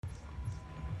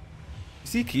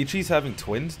See Kichi's having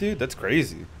twins, dude? That's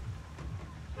crazy.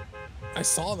 I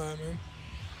saw that,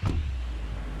 man.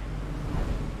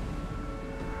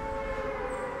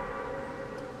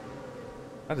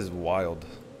 That is wild.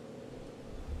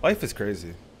 Life is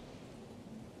crazy.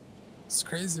 It's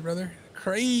crazy, brother.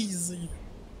 Crazy.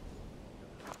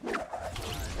 You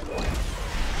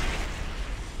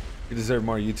deserve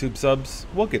more YouTube subs.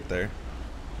 We'll get there.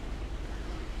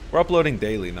 We're uploading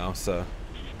daily now, so.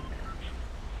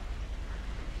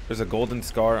 There's a golden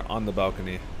scar on the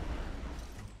balcony.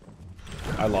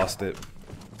 I lost it.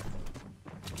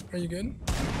 Are you good?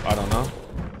 I don't know.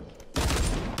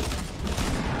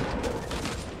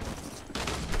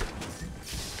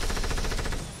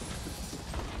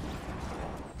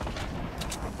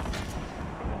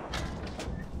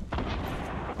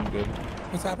 I'm good.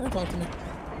 What's happening? Talk to me.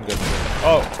 I'm good.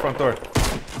 Oh, front door.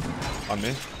 On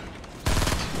me.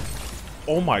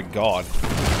 Oh my god.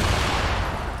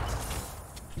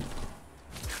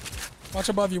 Watch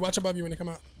above you. Watch above you when you come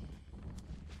out.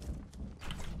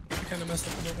 I kind of messed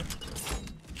up a little bit.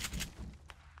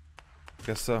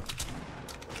 Guess so.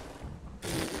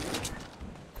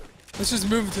 Let's just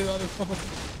move to the other floor.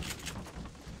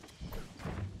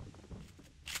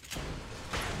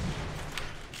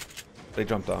 They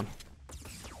jumped on.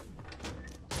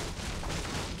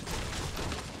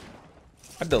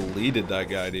 I deleted that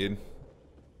guy, dude.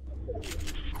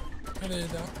 I did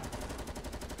that.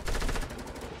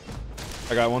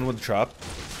 I got one with the trap.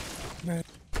 Man.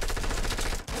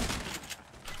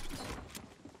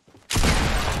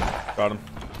 Got him.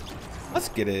 Let's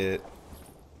get it.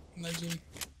 Legend.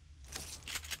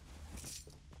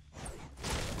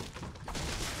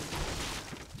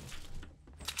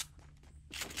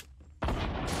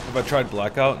 Have I tried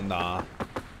blackout? Nah.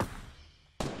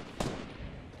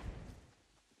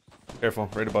 Careful,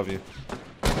 right above you.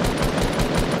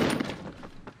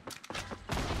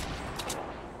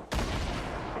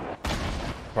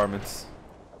 Apartments.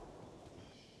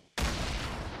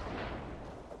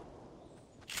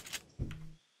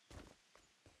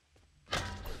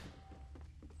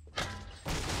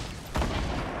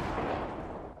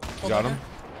 Oh, Got him?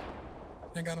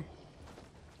 I got him.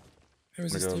 It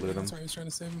was I'm his gonna go teammate, loot that's him. why he was trying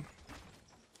to save him.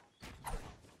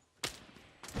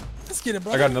 Let's get it,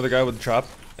 bro. I got another guy with the trap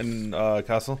in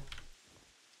castle.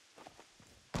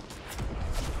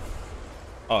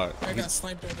 Oh, I got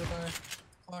sniped over by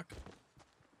clock.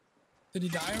 Did he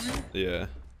die over here? yeah.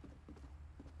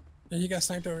 Yeah, he got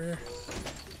sniped over here.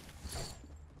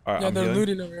 Alright, Yeah, I'm they're healing.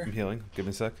 looting over here. I'm healing. Give me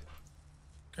a sec.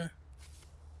 Okay.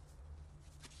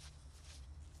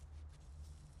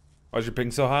 Why's your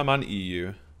ping so high? I'm on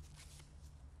EU.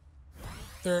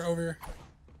 They're over here.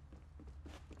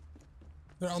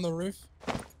 They're on the roof.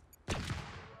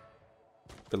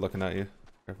 Good looking at you.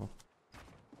 Careful.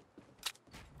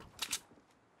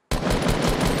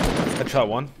 Headshot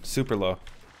one. Super low.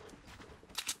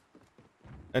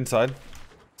 Inside.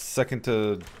 Second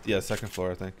to... Yeah, second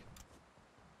floor, I think.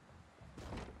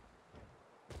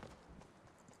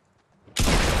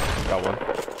 Got one.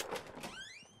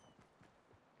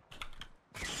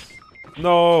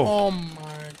 No! Oh my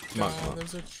Come on, god, come on.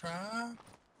 there's a trap.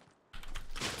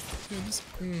 Dude, this.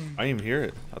 I didn't even hear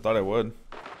it. I thought I would.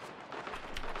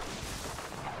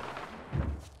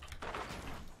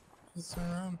 Let's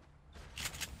turn around.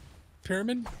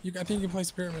 Pyramid? I think you can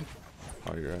place a pyramid.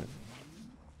 Oh, you're right.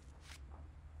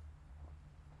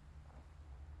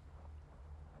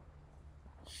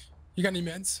 You got any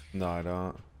meds? No, I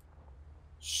don't.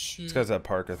 Shoot. This guy's at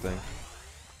park, I think.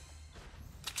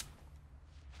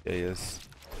 Yeah, he is.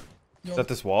 Yo, Is that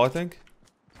this wall, I think?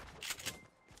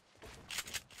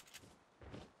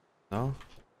 No?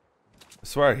 I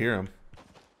swear I hear him.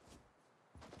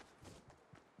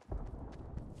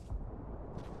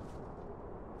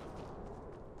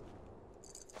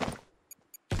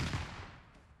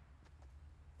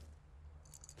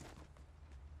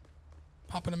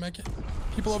 popping a med kit.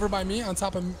 People over by me on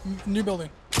top of new building.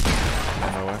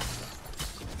 On my way.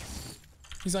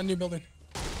 He's on new building.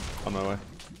 On my way.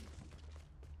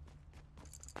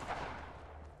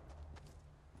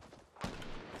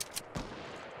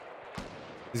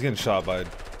 He's getting shot by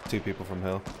 2 people from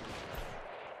hill.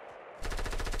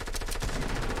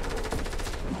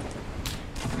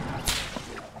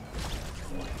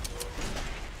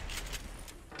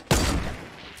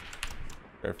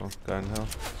 Careful, guy in hill.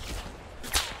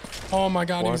 Oh my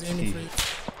god, he was What? aiming for you.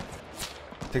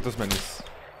 Take those minis.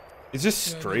 He's just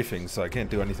Yeah, strafing, so I can't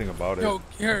do anything about it. Yo,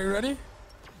 here, you ready?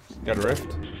 Got a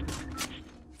rift?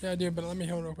 Yeah, I do, but let me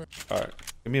heal real quick. Alright,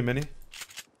 give me a mini.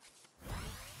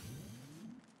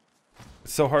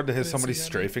 It's so hard to hit Didn't somebody see that,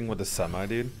 strafing with a semi,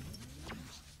 dude.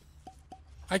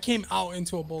 I came out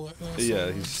into a bullet. Yeah,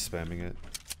 he's just spamming it.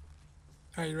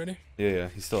 Are you ready? Yeah,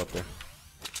 he's still up there.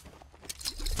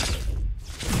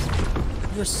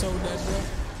 You're so dead, bro.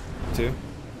 2.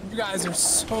 You guys are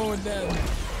so dead.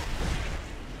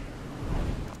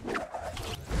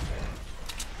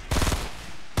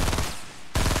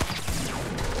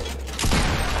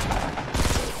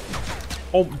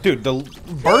 Oh, dude, the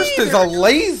burst is a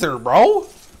laser, bro.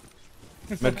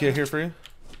 Medkit here for you.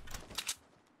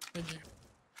 Thank you.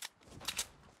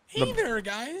 Hey there,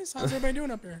 guys. How's everybody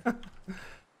doing up here?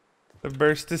 The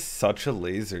burst is such a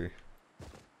laser.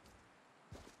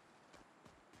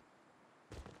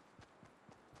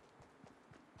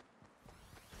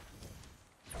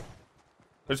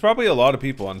 There's probably a lot of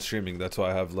people on streaming. That's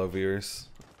why I have low viewers.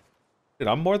 Dude,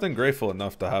 I'm more than grateful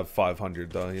enough to have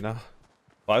 500 though, you know?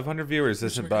 500 viewers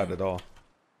isn't bad at all.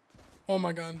 Oh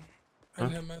my god. I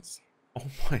didn't have meds. Oh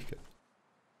my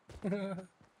god.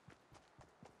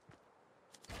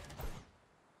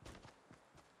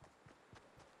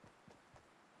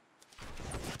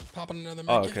 Popping another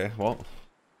med. Oh, okay. Well,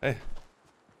 hey.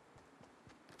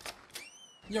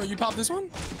 Yo, you popped this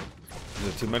one? Is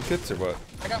it 2 medkits or what?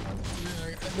 I got one.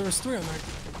 Yeah, there was 3 on there.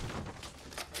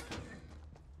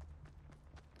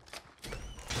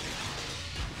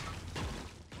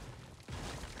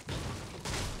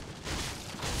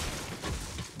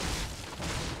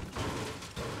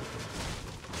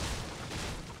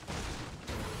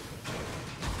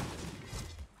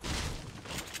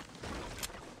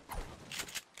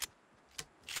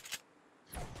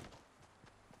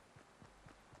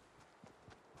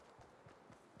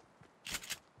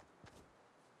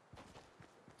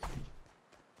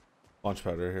 Launch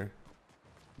pad right here.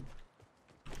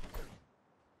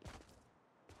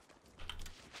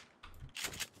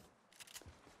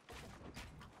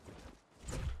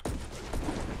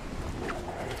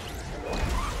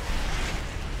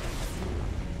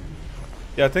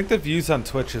 Yeah, I think the views on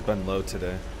Twitch have been low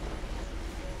today.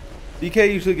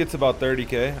 DK usually gets about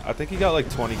 30k. I think he got like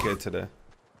 20k today. And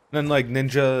then like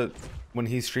Ninja, when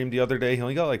he streamed the other day, he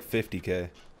only got like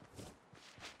 50k.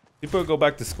 People go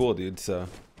back to school, dude, so.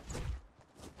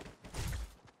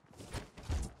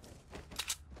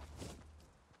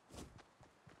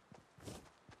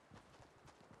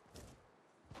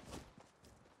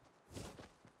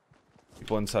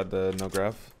 People inside the no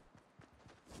graph.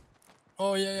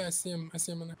 Oh yeah, I see him. I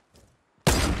see him in there.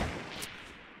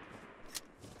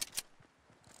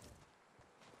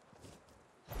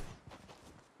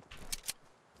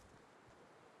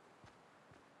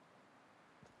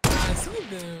 I see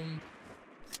them.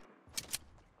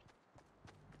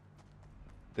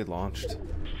 They launched.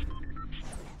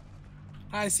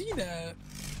 I see that.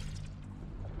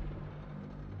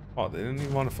 Oh, they didn't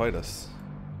even want to fight us.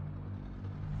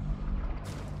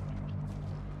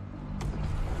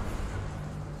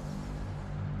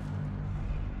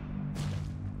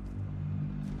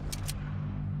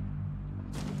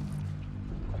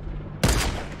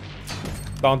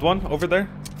 Found one over there.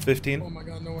 15. Oh my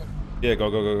god, no way. Yeah, go,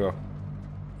 go, go, go.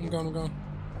 I'm going, I'm going.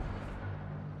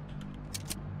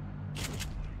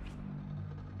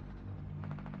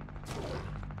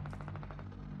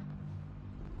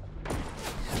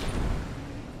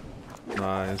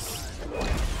 Nice.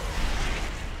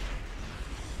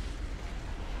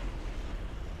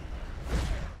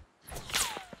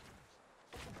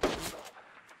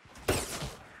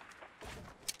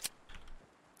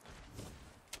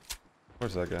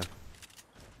 Where's that guy?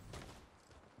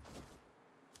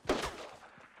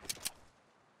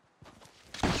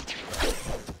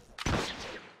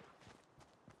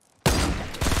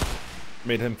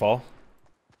 Made him fall.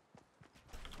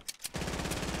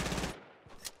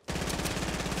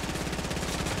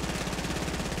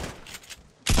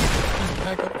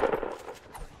 Back up.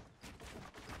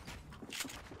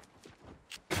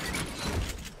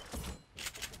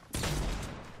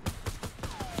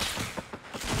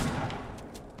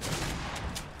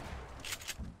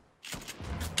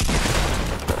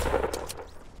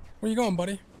 Where you going,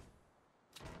 buddy?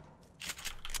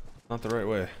 Not the right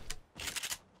way.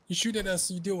 You shoot at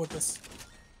us, you deal with us.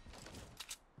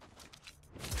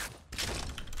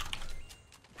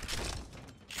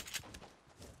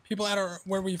 People at our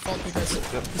where we fought because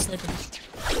he's sniping.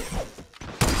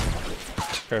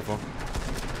 Careful.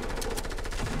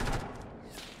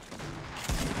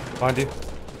 Behind you.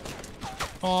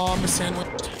 Oh, I'm a sandwich.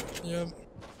 Yep.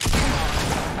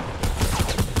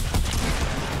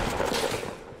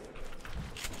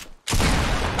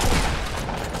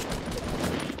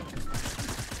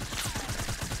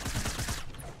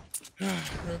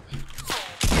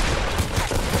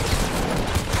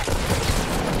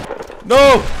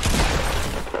 No!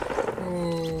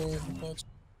 Oh.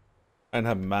 I didn't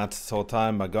have mats this whole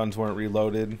time. My guns weren't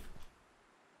reloaded.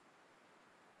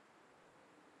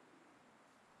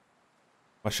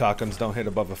 My shotguns don't hit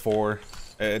above a 4.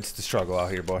 It's the struggle out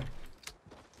here, boy.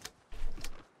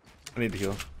 I need to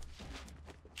heal.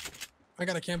 I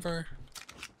got a campfire.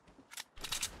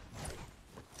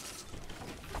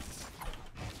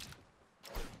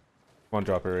 One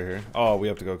drop it right here. Oh, we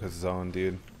have to go because it's zone,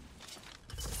 dude.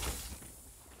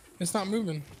 It's not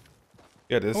moving.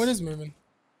 Yeah, it is. Oh, it is moving.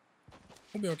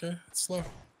 We'll be okay. It's slow.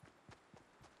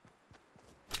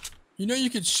 You know you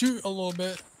could shoot a little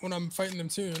bit when I'm fighting them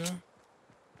too, you know?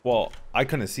 Well, I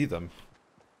couldn't see them.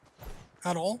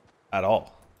 At all? At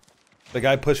all. The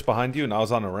guy pushed behind you and I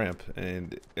was on a ramp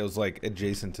and it was like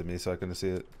adjacent to me so I couldn't see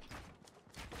it.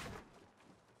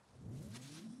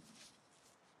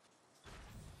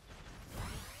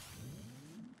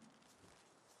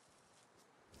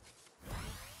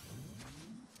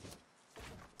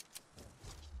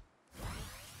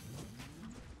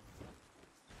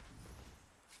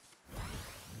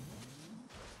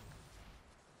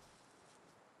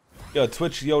 Yo,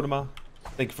 Twitch Yodama,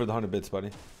 thank you for the 100 bits,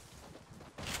 buddy.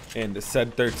 And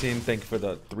said 13, thank you for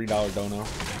the $3 dono.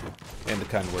 And the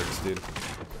kind words, dude.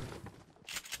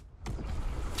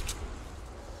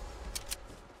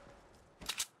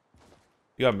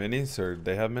 You got minis, or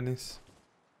they have minis?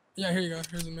 Yeah, here you go.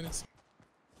 Here's the minutes.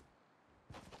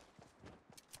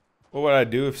 What would I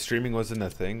do if streaming wasn't a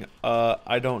thing?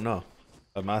 I don't know.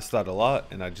 I've asked that a lot,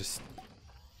 and I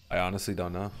honestly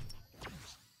don't know.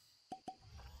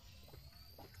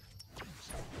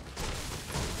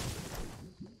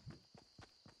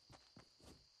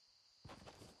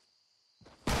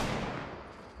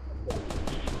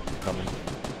 Coming.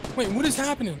 Wait, what is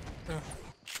happening? Oh.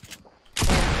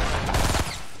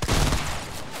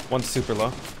 One's super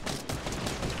low.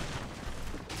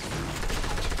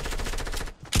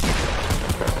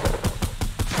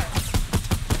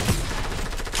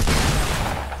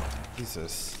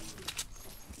 Jesus.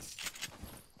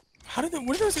 How did where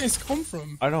did those guys come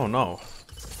from? I don't know.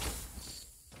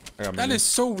 I got That minis. is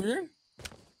so weird.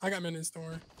 I got minutes, don't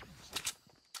worry.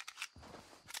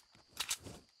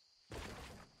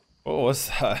 What was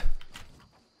that?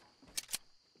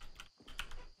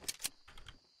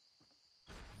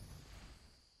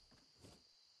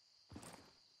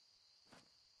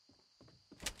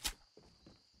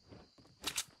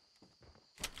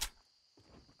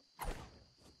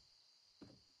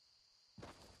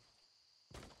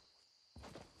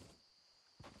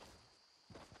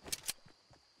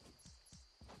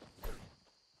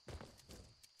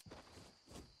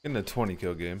 In a 20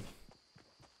 kill game.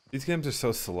 These games are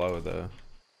so slow though.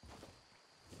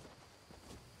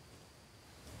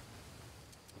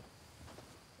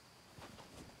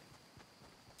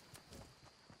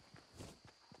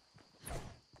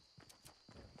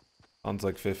 Sounds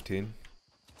like 15.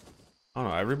 I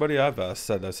don't know, everybody I've asked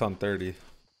said that's on 30.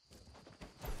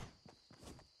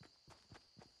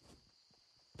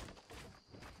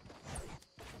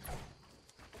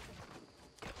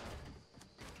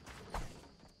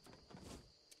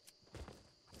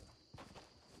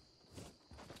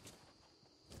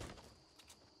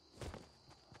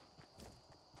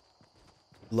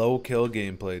 Low kill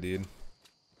gameplay, dude.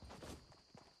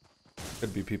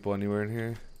 Could be people anywhere in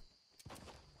here.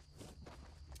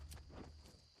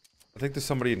 I think there's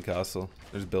somebody in castle.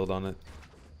 There's build on it.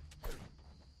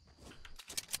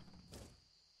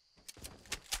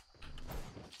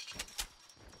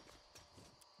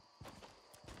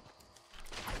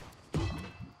 Oh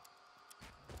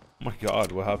my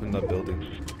god, what happened to that building?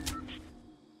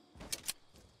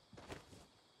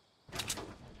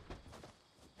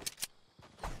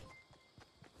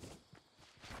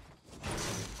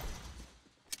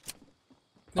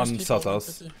 There's On people south on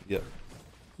house. 50. Yep.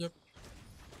 Yep.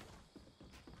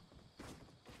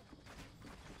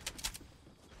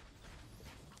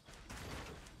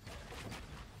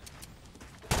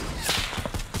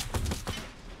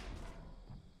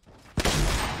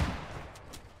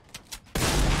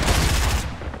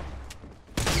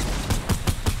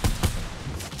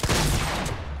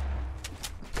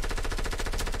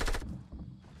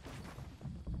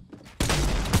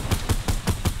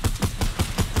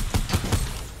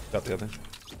 Got the other.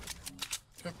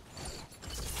 Yep.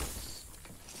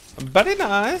 Very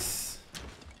nice.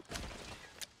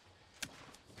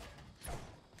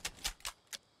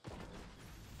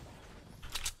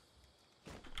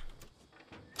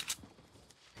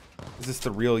 Is this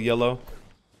the real Yelo?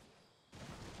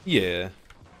 Yeah.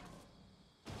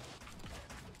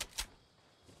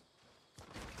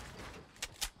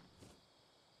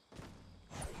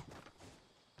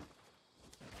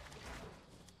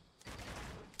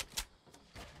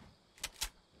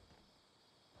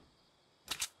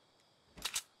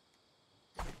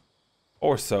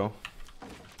 Or so.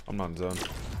 I'm not in zone.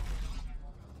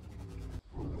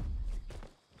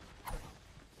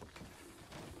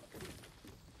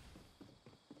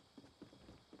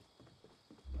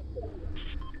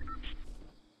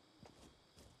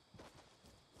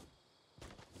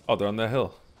 Oh, they're on that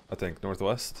hill. I think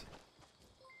northwest.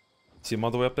 See them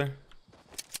all the way up there?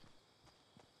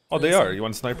 Oh, they are. You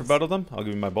want to sniper battle them? I'll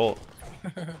give you my bolt.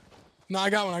 No, I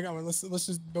got one. Let's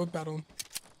just both battle them.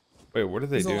 Wait, what are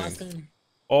they doing? The last game.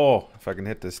 Oh, if I can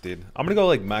hit this dude. I'm gonna go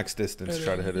like max distance,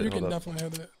 try to hit it. You Hold can up. definitely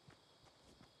hit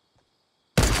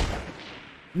it.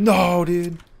 No,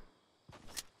 dude.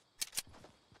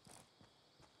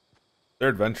 They're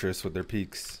adventurous with their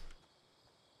peaks.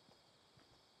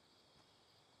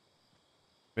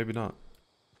 Maybe not.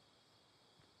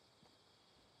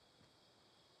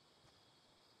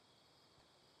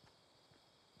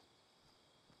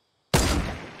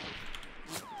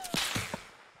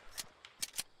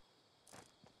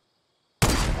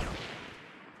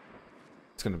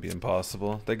 It's gonna be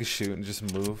impossible. They can shoot and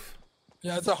just move.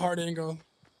 Yeah, it's a hard angle.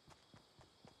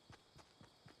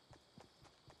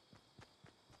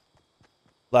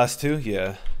 Last two?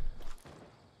 Yeah.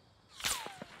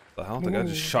 The hell? The guy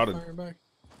just shot it.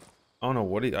 I don't know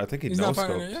what I think he no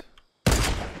scoped.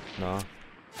 No.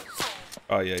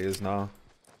 Oh yeah, he is now.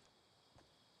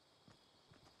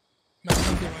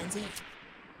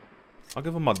 I'll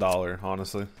give him $1,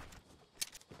 honestly.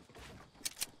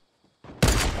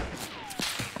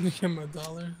 Give him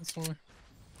 $1. That's fine.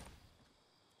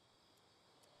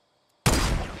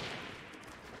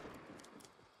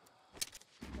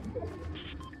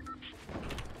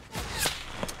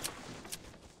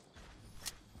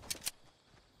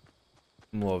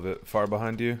 I'm a little bit far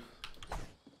behind you.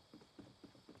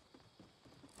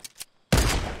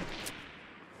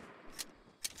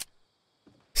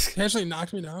 He actually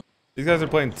knocked me down. These guys are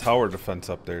playing tower defense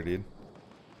up there, dude.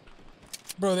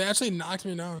 Bro, they actually knocked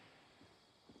me down.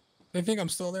 They think I'm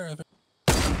still there, I think.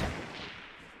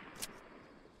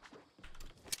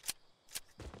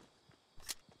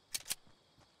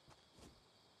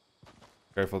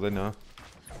 Careful, they know.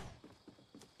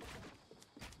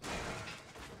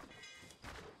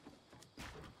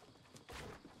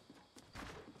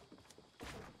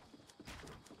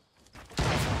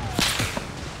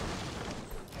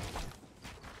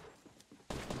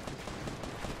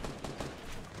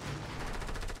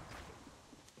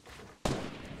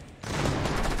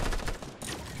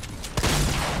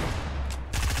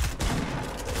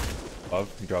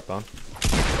 He dropped on.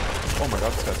 Oh my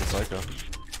god, this guy's a psycho.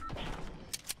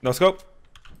 No scope.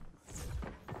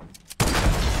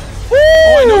 Woo!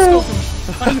 Oh, I no scoped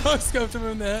him. I no scoped him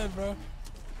in the head, bro.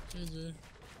 GG.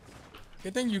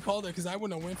 Good thing you called it, because I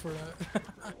wouldn't have went for that.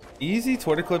 Easy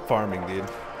Twitter clip farming, dude.